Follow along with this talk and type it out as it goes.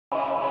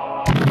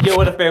Yo,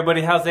 what up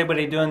everybody? How's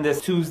everybody doing this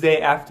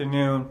Tuesday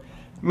afternoon?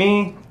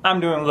 Me, I'm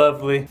doing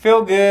lovely.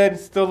 Feel good,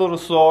 still a little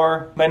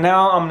sore. But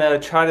now I'm gonna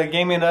try to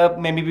game it up,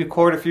 maybe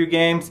record a few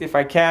games if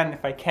I can.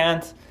 If I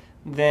can't,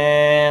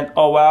 then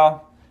oh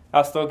well.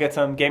 I'll still get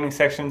some gaming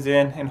sections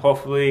in and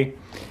hopefully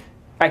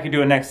I can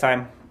do it next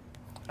time.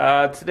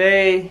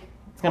 Today,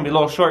 it's gonna be a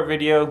little short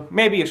video,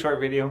 maybe a short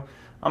video.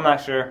 I'm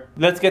not sure.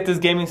 Let's get this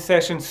gaming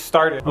session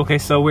started. Okay,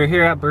 so we're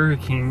here at Burger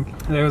King.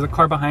 There's a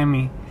car behind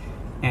me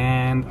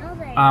and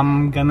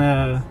I'm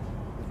gonna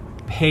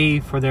pay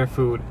for their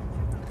food.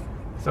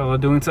 So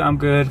doing something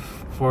good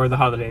for the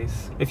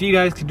holidays. If you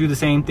guys could do the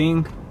same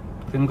thing,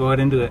 then go ahead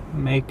and do it.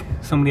 Make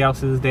somebody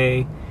else's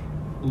day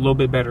a little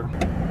bit better.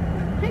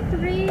 Like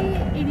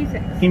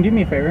 $3.86. Can you do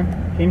me a favor?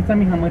 Can you tell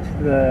me how much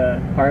the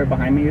car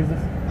behind me is?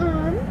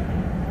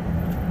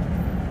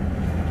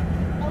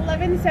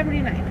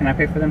 $11.79. Can I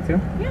pay for them too?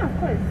 Yeah, of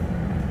course.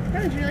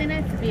 That was really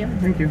nice of you.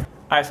 Thank you.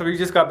 Alright, so we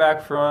just got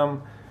back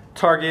from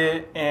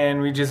Target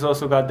and we just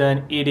also got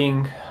done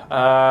eating.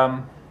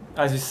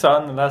 As you saw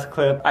in the last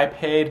clip, I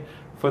paid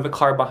for the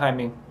car behind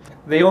me.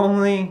 They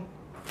only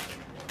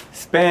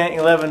spent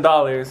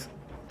 $11,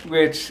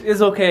 which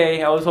is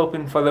okay. I was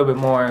hoping for a little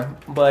bit more,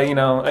 but you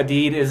know, a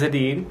deed is a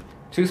deed.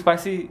 2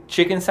 spicy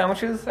chicken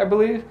sandwiches, I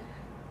believe,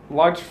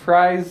 large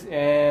fries,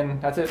 and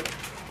that's it.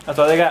 That's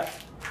all they got.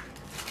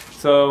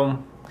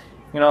 So,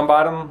 you know, I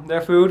bought them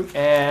their food,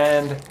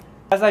 and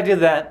as I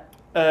did that,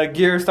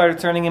 gears started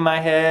turning in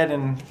my head,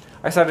 and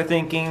I started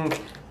thinking,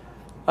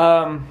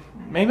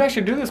 maybe I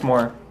should do this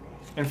more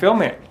and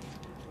film it.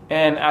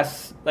 And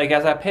as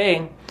I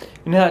pay,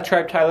 you know how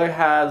Tribe Tyler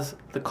has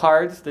the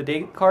cards, the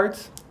date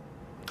cards,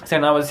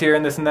 saying I was here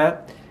and this and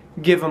that.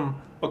 Give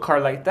them a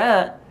card like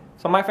that.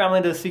 So my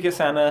family does Secret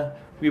Santa.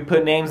 We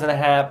put names in a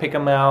hat, pick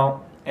them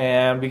out,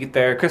 and we get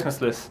their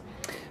Christmas list.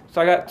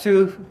 So I got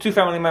two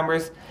family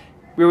members.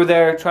 We were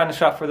there trying to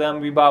shop for them.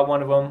 We bought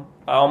one of them,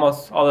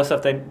 almost all the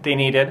stuff that they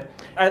needed.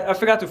 I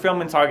forgot to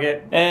film in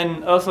Target.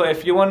 And also,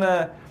 if you want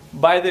to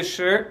buy this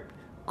shirt,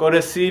 go to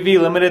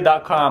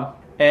cvlimited.com.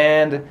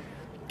 And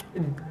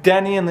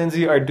Danny and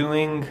Lindsay are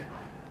doing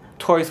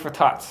Toys for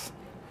Tots.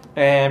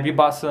 And we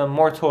bought some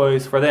more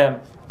toys for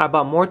them. I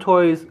bought more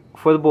toys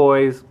for the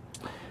boys,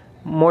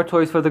 more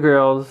toys for the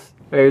girls.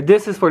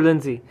 This is for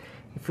Lindsay.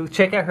 If you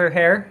check out her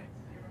hair,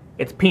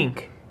 it's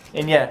pink.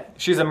 And yeah,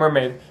 she's a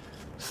mermaid.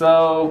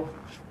 So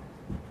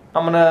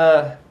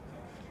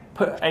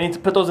I need to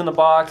put those in the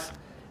box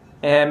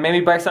and maybe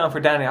buy something for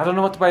Danny. I don't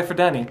know what to buy for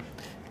Danny,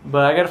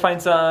 but I gotta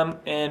find some,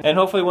 and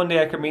hopefully one day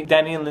I can meet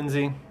Danny and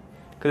Lindsay,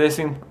 because they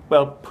seem,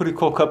 well, pretty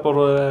cool couple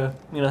to,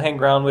 you know, hang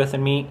around with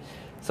and meet.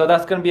 So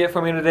that's gonna be it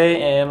for me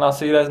today, and I'll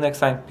see you guys next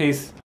time. Peace.